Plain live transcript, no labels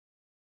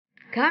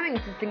Coming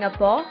to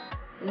Singapore,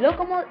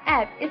 LocoMole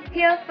App is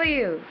here for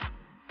you.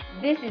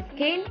 This is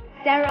Kane,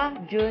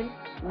 Sarah, Joon,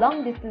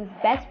 long-distance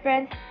best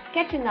friends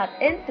catching up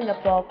in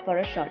Singapore for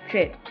a short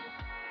trip.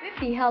 With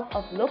the help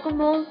of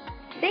LocoMole,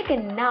 they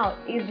can now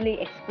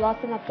easily explore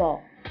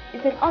Singapore.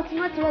 It's an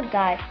ultimate tour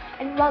guide,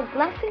 and while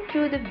glancing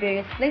through the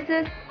various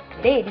places,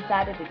 they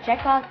decided to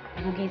check out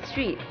Bugis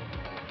Street.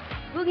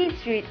 Bugis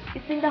Street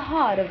is in the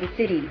heart of the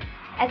city.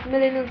 As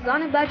millennials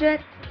on a budget,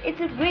 it's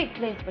a great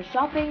place for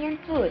shopping and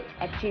food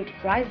at cheap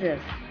prices.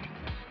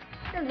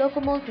 In the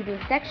LocoMole to-do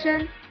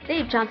section,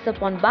 they chanced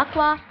upon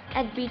bakwa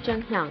at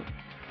Bichenghyang.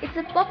 It's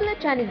a popular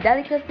Chinese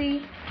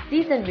delicacy,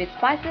 seasoned with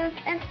spices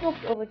and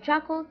smoked over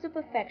charcoal to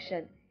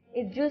perfection.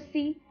 It's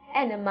juicy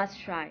and a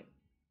must-try.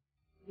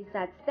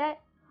 Besides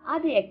that,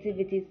 other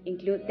activities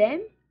include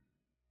them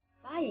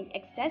buying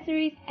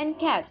accessories and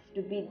caps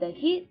to beat the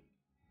heat,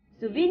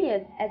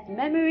 souvenirs as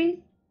memories,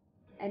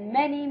 and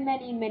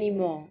many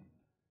more.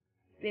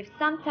 With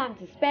some time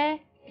to spare,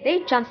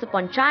 they chanced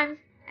upon chimes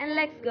and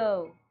let's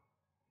go!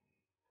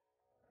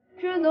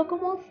 Through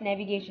LocoMole's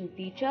navigation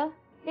feature,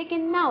 they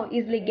can now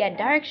easily get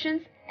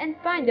directions and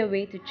find their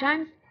way to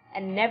Chimes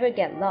and never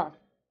get lost.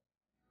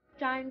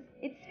 Chimes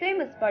is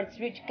famous for its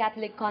rich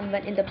Catholic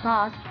convent in the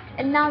past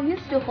and now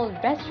used to hold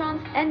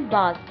restaurants and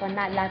bars for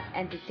nightlife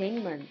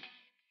entertainment.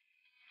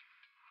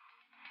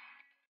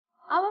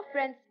 Our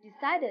friends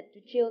decided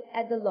to chill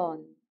at the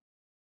lawn.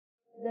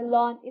 The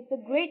lawn is a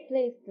great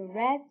place to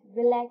rest,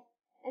 relax,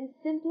 and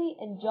simply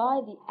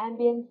enjoy the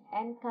ambience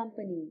and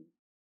company.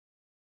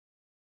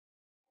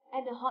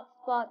 And a hot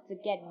spot to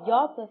get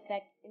your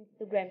perfect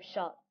Instagram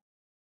shot.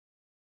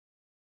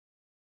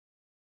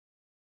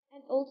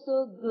 And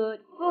also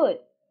good food.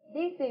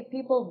 They say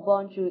people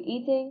bond through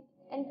eating,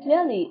 and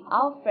clearly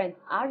our friends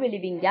are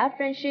reliving their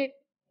friendship,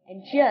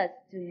 and cheers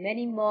to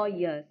many more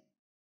years.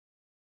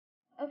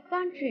 A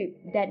fun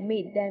trip that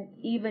made them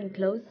even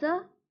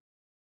closer,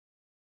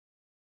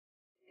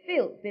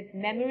 filled with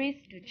memories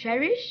to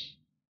cherish,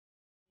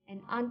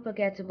 an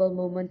unforgettable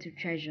moment to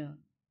treasure.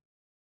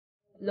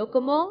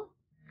 LocoMole,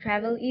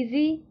 travel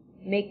easy,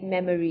 make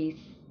memories.